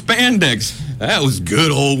 yellow spandex. That was good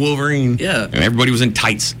old Wolverine. Yeah. And everybody was in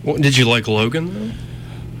tights. Did you like Logan, though?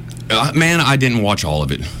 Man, I didn't watch all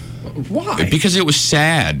of it. Why? Because it was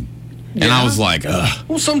sad. And I was like, ugh.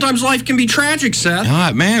 Well, sometimes life can be tragic,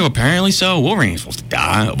 Seth. Man, apparently so. Wolverine ain't supposed to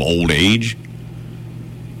die of old age.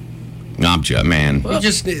 Man. Well,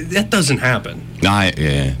 that doesn't happen.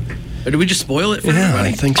 Yeah. Or did we just spoil it for everybody?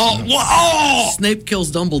 I think so. Snape kills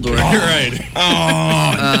Dumbledore. Right.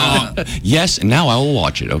 Yes, and now I will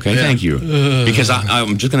watch it, okay? Thank you. Because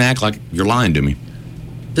I'm just going to act like you're lying to me.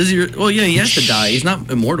 Does he? Well, yeah, he has to die. He's not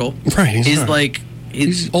immortal. Right. He's not.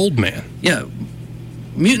 He's old man. Yeah.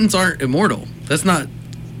 Mutants aren't immortal. That's not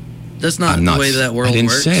the way that world works. I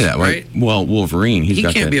didn't say that, right? Well, Wolverine, he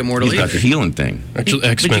can't be immortal He's got the healing thing. Actually,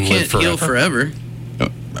 X-Men live forever. But you can't heal forever.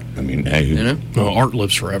 I mean, hey. No, art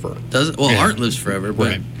lives forever. Does it? Well, art lives forever, but...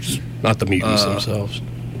 Right. Not the mutants themselves.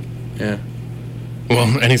 Yeah.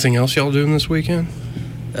 Well, anything else y'all doing this weekend?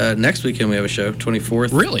 Next weekend we have a show,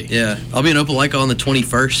 24th. Really? Yeah. I'll be in Opelika on the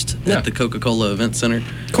 21st at the Coca-Cola Event Center.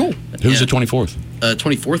 Cool. Who's the 24th?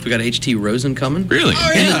 24th, we got H.T. Rosen coming. Really?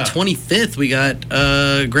 Oh, yeah. And the 25th, we got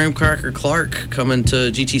Graham Cracker Clark coming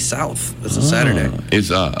to GT South. That's a Saturday.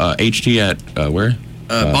 Is H.T. at where?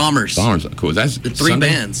 Bombers. Bombers. Cool. That's three Sunday?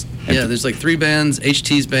 bands. Yeah, there's 3 bands.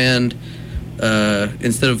 H.T.'s band,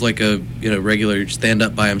 instead of a regular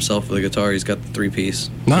stand-up by himself with a guitar, he's got the 3-piece.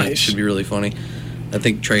 Nice. It should be really funny. I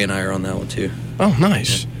think Trey and I are on that one too. Oh,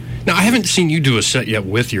 nice. Yeah. Now, I haven't seen you do a set yet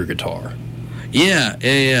with your guitar. Yeah.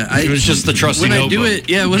 It was just the trusty notebook.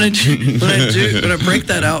 When I break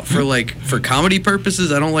that out for comedy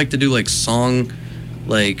purposes, I don't like to do song,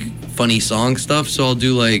 funny song stuff. So I'll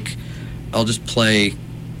do I'll just play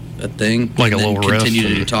a thing, like a little riff, continue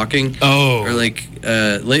to do talking. Oh, or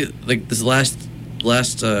this last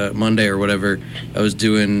Monday or whatever, I was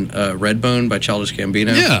doing Redbone by Childish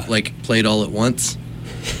Gambino. Yeah, played all at once,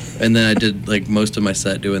 and then I did most of my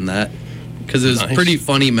set doing that. Because it was a pretty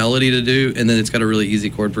funny melody to do, and then it's got a really easy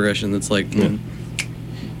chord progression that's boom,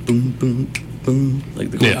 boom, boom.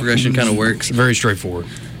 The chord progression kind of works. Very straightforward.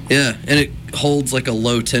 Yeah, and it holds like a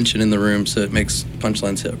low tension in the room, so it makes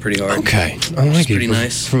punchlines hit pretty hard. Okay, I like it. Pretty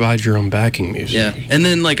nice. Provide your own backing music. Yeah, and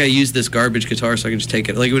then like I use this garbage guitar, so I can just take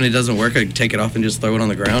it. Like when it doesn't work, I can take it off and just throw it on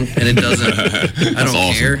the ground, and it doesn't. I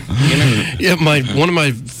don't care. You know? Yeah, one of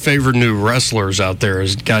my favorite new wrestlers out there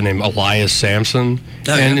is a guy named Elias Sampson,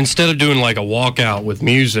 and instead of doing like a walkout with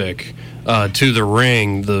music to the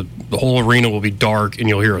ring, the whole arena will be dark, and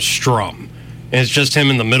you'll hear a strum. And it's just him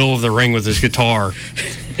in the middle of the ring with his guitar.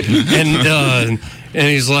 And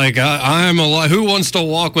he's like, I'm Elias. Who wants to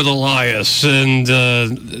walk with Elias? And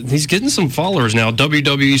he's getting some followers now.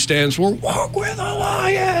 WWE stands for Walk with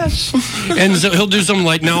Elias. And so he'll do something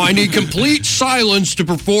like, now I need complete silence to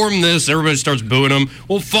perform this. Everybody starts booing him.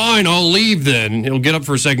 Well, fine, I'll leave then. He'll get up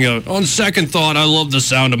for a second and go, on second thought, I love the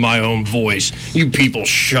sound of my own voice. You people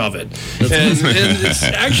shove it. And it's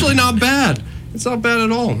actually not bad. It's not bad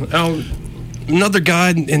at all. Another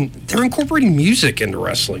guy, and they're incorporating music into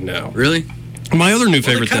wrestling now. Really? My other new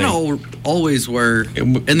favorite thing. They kind of always were,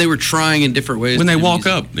 and they were trying in different ways. When they walk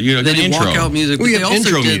up, they did walkout music, but they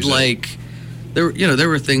also did music. like, there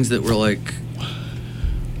were things that were like,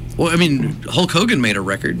 well, I mean, Hulk Hogan made a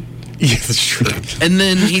record. Yeah, that's true. And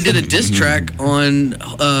then he did a diss track on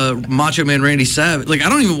Macho Man Randy Savage. Like, I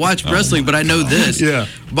don't even watch wrestling, but I know this. Yeah.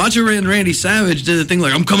 Macho Man Randy Savage did a thing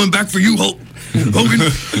like, I'm coming back for you, Hulk Hogan.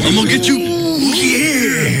 I'm going to get you.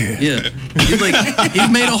 Yeah. He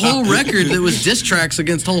made a whole record that was diss tracks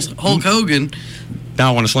against Hulk Hogan.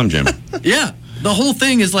 Now I want a Slim Jim. Yeah. The whole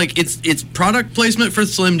thing is like, it's product placement for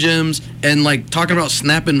Slim Jims and like talking about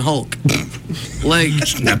snapping Hulk. Like,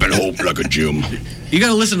 snapping Hulk like a Jim. You got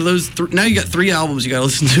to listen to those. Now you got 3 albums you got to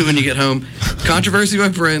listen to when you get home. Controversy by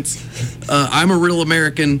Prince. I'm a Real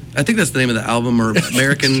American. I think that's the name of the album, or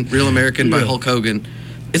Real American by Hulk Hogan.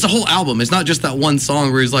 It's a whole album. It's not just that one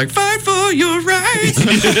song where he's like, fight for your rights.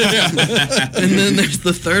 And then there's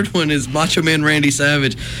the third one is Macho Man Randy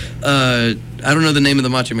Savage. I don't know the name of the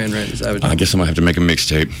Macho Man Randy Savage. I guess I'm going to have to make a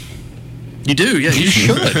mixtape. You do? Yeah, you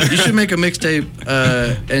should. You should make a mixtape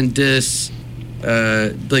and diss,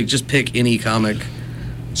 like just pick any comic.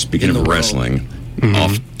 Speaking of wrestling,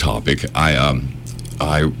 off topic,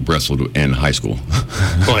 I wrestled in high school.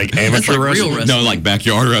 Like amateur wrestling? No, like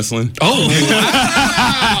backyard wrestling. Oh,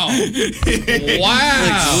 wow.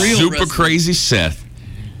 Wow. Like Super wrestling. crazy Seth.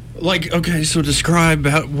 Like, okay, so describe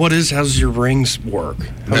how's your rings work?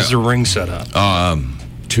 How's the ring set up?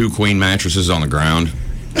 2 queen mattresses on the ground.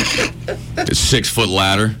 A 6-foot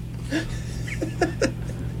ladder.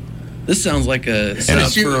 This sounds like a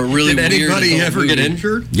setup for a really weird. Did anybody ever movie. get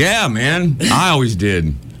injured? Yeah, man. I always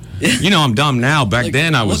did. You know, I'm dumb now. Back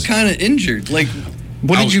then, I was. What kind of injured? Like,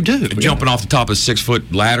 what did you do? Jumping off the top of a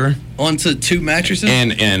 6-foot ladder onto 2 mattresses,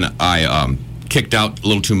 and I kicked out a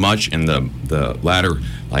little too much, and the ladder,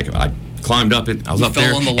 like I climbed up it. I was up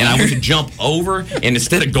there, and I went to jump over, and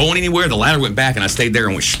instead of going anywhere, the ladder went back, and I stayed there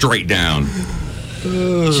and went straight down.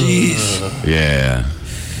 Jeez. Yeah,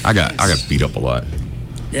 I got beat up a lot.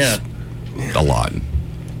 Yeah, a lot.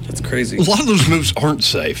 That's crazy. A lot of those moves aren't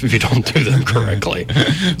safe if you don't do them correctly.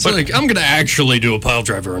 It's like, I'm going to actually do a pile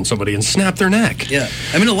driver on somebody and snap their neck. Yeah.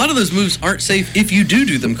 I mean, a lot of those moves aren't safe if you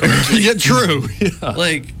do them correctly. Yeah, true. Yeah.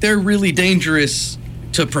 Like, they're really dangerous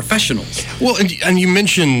to professionals. Well, and you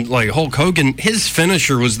mentioned, like, Hulk Hogan, his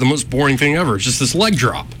finisher was the most boring thing ever. It's just this leg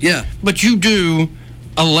drop. Yeah. But you do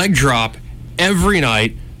a leg drop every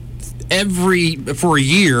night, for a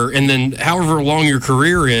year, and then however long your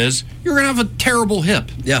career is, you're going to have a terrible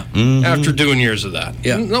hip. Yeah. Mm-hmm. After doing years of that.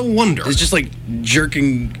 Yeah. No wonder. It's just like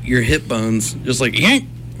jerking your hip bones, just like, yank.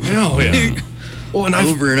 Oh, yeah. Well, and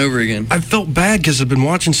over and over again. I felt bad because I've been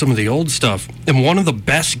watching some of the old stuff, and one of the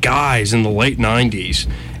best guys in the late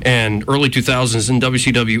 90s and early 2000s in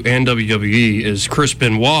WCW and WWE is Chris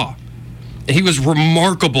Benoit. He was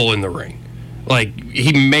remarkable in the ring. Like,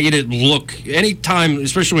 he made it look, anytime,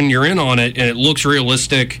 especially when you're in on it, and it looks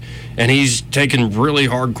realistic, and he's taking really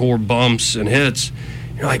hardcore bumps and hits,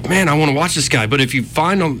 you're like, man, I want to watch this guy. But if you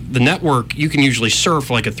find on the network, you can usually surf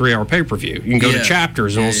like a 3-hour pay-per-view. You can go to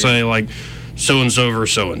chapters, and it'll say, like, so-and-so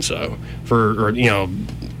versus so-and-so. But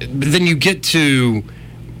then you get to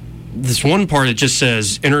this one part that just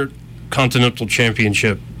says Intercontinental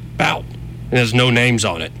Championship bout. It has no names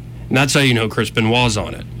on it. And that's how you know Chris Benoit's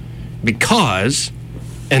on it. Because,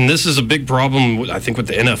 and this is a big problem, I think, with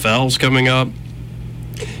the NFL's coming up,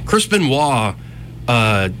 Chris Benoit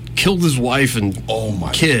killed his wife and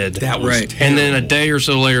kid. That was right. terrible. And then a day or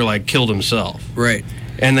so later, like, killed himself. Right.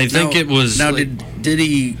 And they think it was... Now, like, did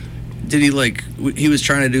he Did he he was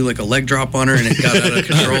trying to do like a leg drop on her and it got out of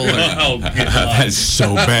control? That is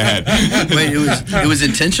so bad. Wait, it was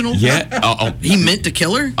intentional? Yeah. He meant to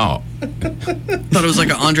kill her? Oh. Thought it was like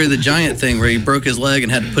an Andre the Giant thing where he broke his leg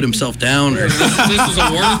and had to put himself down. Or this was a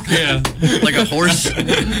horse? Yeah. Like a horse,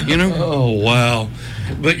 you know? Oh, wow.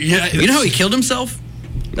 But yeah. You know how he killed himself?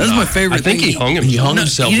 That was my favorite I think thing. he hung himself. He hung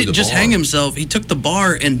himself. He didn't just hang himself. He took the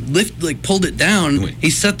bar and pulled it down. He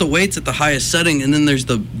set the weights at the highest setting, and then there's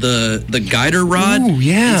the guider rod. Ooh,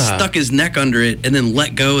 yeah. He stuck his neck under it and then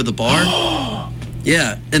let go of the bar.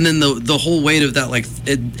 Yeah, and then the whole weight of that,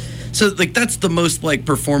 so that's the most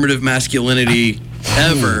performative masculinity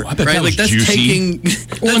ever, I bet right? that was That's juicy.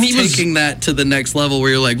 taking that to the next level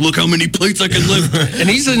where you're like, look how many plates I can lift, and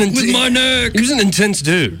he's with my neck. He was an intense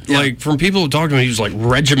dude. Yeah. From people who talked to him, he was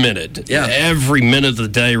regimented. Yeah, every minute of the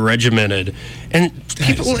day regimented, and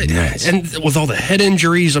people and with all the head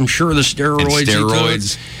injuries, I'm sure the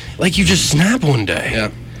steroids. You just snap one day.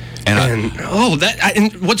 Yeah.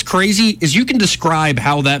 And what's crazy is you can describe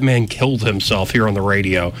how that man killed himself here on the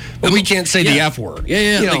radio, but we can't say the F word.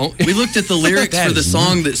 Yeah. We looked at the lyrics for the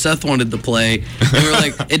song that Seth wanted to play, and we were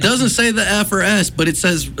like, it doesn't say the F or S, but it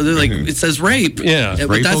says it says rape. Yeah, but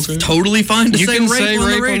rape, that's okay. totally fine to You say can rape say on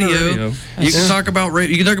rape the radio. You can talk about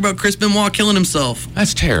rape. You can talk about Chris Benoit killing himself.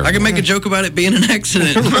 That's terrible. I can make a joke about it being an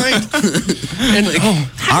accident. Right. And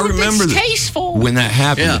I remember when that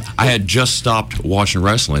happened. Yeah. I had just stopped watching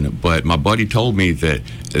wrestling, but my buddy told me that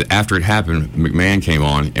after it happened, McMahon came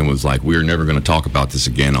on and was like, "We're never going to talk about this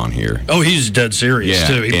again on here." Oh, he's dead serious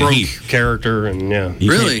too. He and broke character, and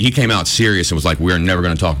he came out serious and was like, "We are never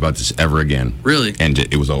going to talk about this ever again." Really? And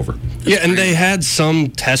it was over. And they had some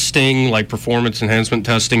testing, performance enhancement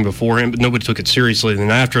testing before him, but nobody took it seriously. And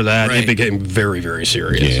then after that, it became very, very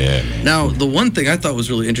serious. Yeah. Now, the one thing I thought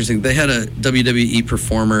was really interesting, they had a WWE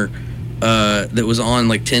performer that was on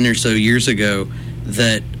 10 or so years ago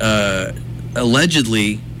that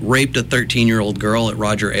allegedly raped a 13-year-old girl at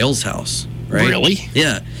Roger Ailes' house. Right? Really?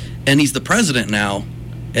 Yeah. And he's the president now.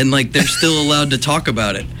 And they're still allowed to talk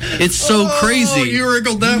about it. It's so crazy. You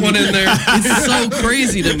wriggled that one in there. It's so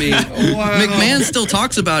crazy to me. Wow. McMahon still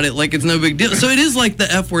talks about it like it's no big deal. So it is like the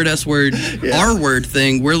F word, S word, R word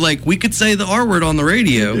thing where we could say the R word on the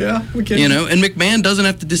radio. Yeah, we can. And McMahon doesn't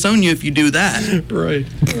have to disown you if you do that. Right.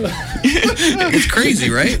 It's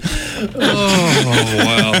crazy, right? Oh,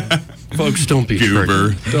 wow. Folks, don't be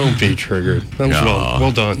triggered. Don't be triggered. That was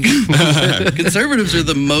well done. Conservatives are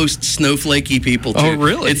the most snowflakey people, too. Oh,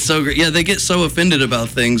 really? It's so great. Yeah, they get so offended about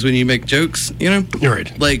things when you make jokes, You're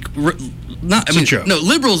right. No,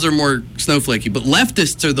 liberals are more snowflakey, but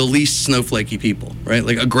leftists are the least snowflakey people, right?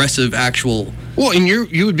 Aggressive, actual... Well, and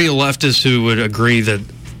you would be a leftist who would agree that,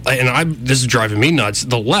 and this is driving me nuts,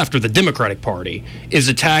 the left, or the Democratic Party, is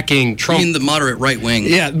attacking Trump. You mean the moderate right wing?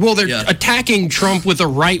 Yeah, well, they're attacking Trump with a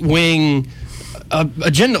right-wing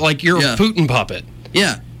agenda, you're a Putin puppet.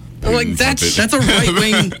 Yeah. That's a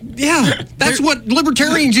right-wing... Yeah, that's what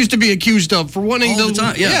libertarians used to be accused of for wanting all the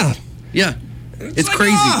time. Yeah. It's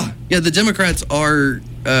crazy. Yeah, the Democrats are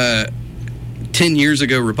 10 years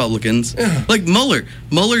ago Republicans. Yeah. Mueller.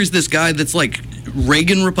 Mueller's this guy that's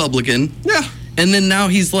Reagan Republican. Yeah. And then now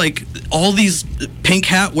he's all these pink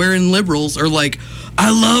hat wearing liberals are I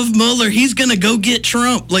love Mueller. He's going to go get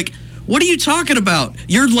Trump. What are you talking about?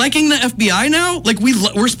 You're liking the FBI now?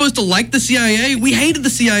 We're supposed to like the CIA? We hated the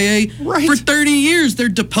CIA for 30 years. They're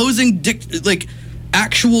deposing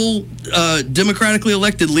actual democratically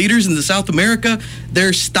elected leaders in the South America.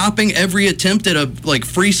 They're stopping every attempt at a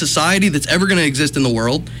free society that's ever going to exist in the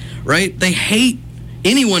world, right? They hate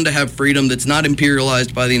anyone to have freedom that's not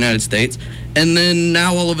imperialized by the United States. And then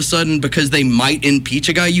now all of a sudden, because they might impeach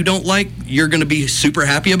a guy you don't like, you're going to be super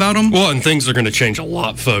happy about him? Well, and things are going to change a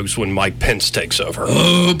lot, folks, when Mike Pence takes over.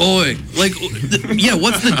 Oh, boy. What's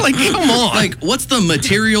the... come on. What's the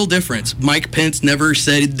material difference? Mike Pence never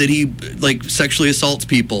said that he, sexually assaults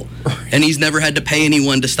people. And he's never had to pay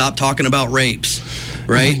anyone to stop talking about rapes,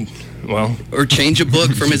 right? Well, or change a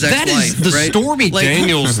book from his ex-wife. That is the right? Stormy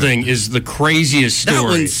Daniels thing is the craziest story. That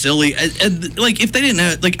one's silly. And if they didn't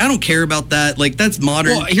have, I don't care about that. That's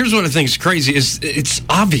modern. Well, here's what I think is crazy is it's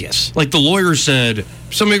obvious. The lawyer said,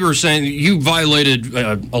 some people were saying you violated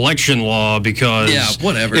election law because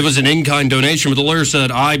whatever. It was an in-kind donation. But the lawyer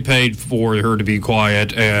said, I paid for her to be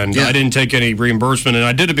quiet and I didn't take any reimbursement and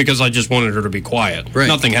I did it because I just wanted her to be quiet. Right.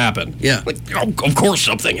 Nothing happened. Yeah. Of course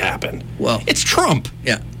something happened. Well, it's Trump.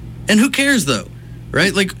 Yeah. And who cares, though?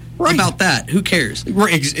 Right? About that. Who cares?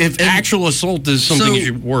 Right. If actual assault is something you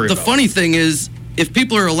should worry about. The funny thing is, if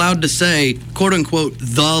people are allowed to say, quote-unquote,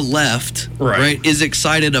 the left, right is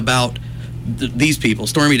excited about these people,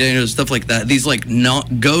 Stormy Daniels, stuff like that, these like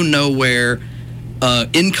go nowhere,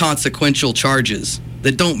 inconsequential charges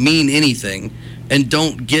that don't mean anything and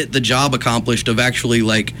don't get the job accomplished of actually,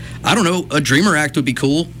 like, I don't know, a Dreamer Act would be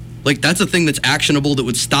cool. Like, that's a thing that's actionable that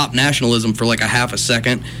would stop nationalism for like a half a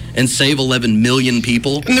second and save 11 million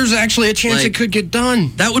people. And there's actually a chance it could get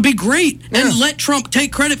done. That would be great. Yeah. And let Trump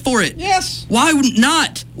take credit for it. Yes. Why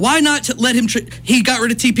not? Why not let him... he got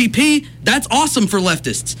rid of TPP. That's awesome for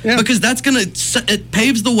leftists. Yeah. Because that's going to... it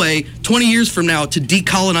paves the way 20 years from now to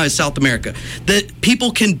decolonize South America. That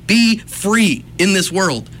people can be free in this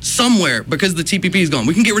world somewhere because the TPP is gone.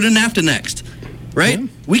 We can get rid of NAFTA next. Right? Yeah.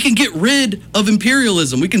 We can get rid of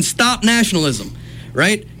imperialism. We can stop nationalism.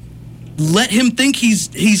 Right? Let him think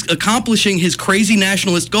he's accomplishing his crazy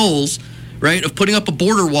nationalist goals, right, of putting up a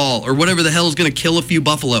border wall or whatever the hell is going to kill a few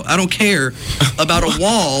buffalo. I don't care about a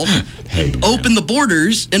wall. Hey, open the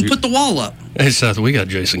borders and put the wall up. Hey, Seth, we got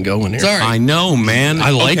Jason going here. Sorry. I know, man. I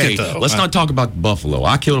like it, though. Let's not talk about the buffalo.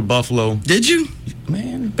 I killed a buffalo. Did you?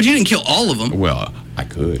 Man. But you didn't kill all of them. Well, I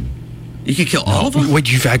could. You could kill all of them?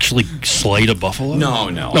 Wait, you've actually slayed a buffalo?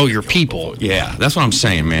 No. Oh, your people. Yeah, that's what I'm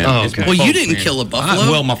saying, man. Oh, okay. Well, you didn't kill a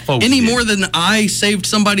buffalo. My folks any did. more than I saved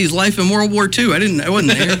somebody's life in World War II. I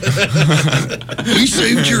wasn't there. We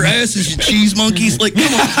saved your asses, you cheese monkeys. Like,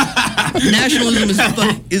 come on. Nationalism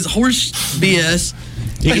is horse BS.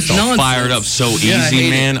 He gets all fired up so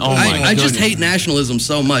easy, man. Oh, my God. I just hate nationalism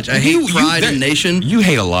so much. I hate pride in nation. You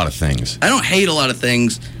hate a lot of things. I don't hate a lot of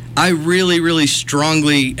things. I really, really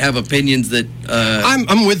strongly have opinions that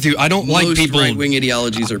I'm with you. I don't like people. Right-wing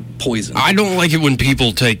ideologies are poison. I don't like it when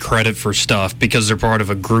people take credit for stuff because they're part of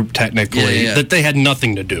a group technically that they had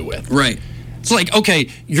nothing to do with. Right. It's like, okay,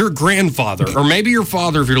 your grandfather, or maybe your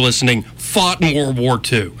father, if you're listening, fought in World War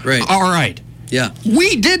II. Right. All right. Yeah.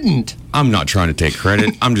 We didn't. I'm not trying to take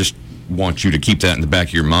credit. I'm just want you to keep that in the back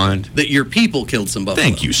of your mind. That your people killed some buffalo.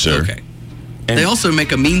 Thank you, sir. Okay. And they also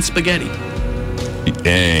make a mean spaghetti.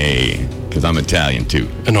 Hey, because I'm Italian, too.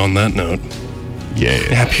 And on that note,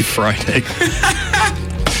 happy Friday.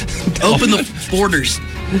 Open the borders.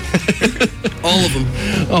 All of them.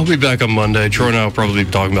 I'll be back on Monday. Troy and I will probably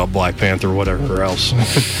be talking about Black Panther or whatever else.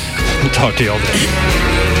 Talk to y'all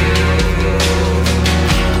then.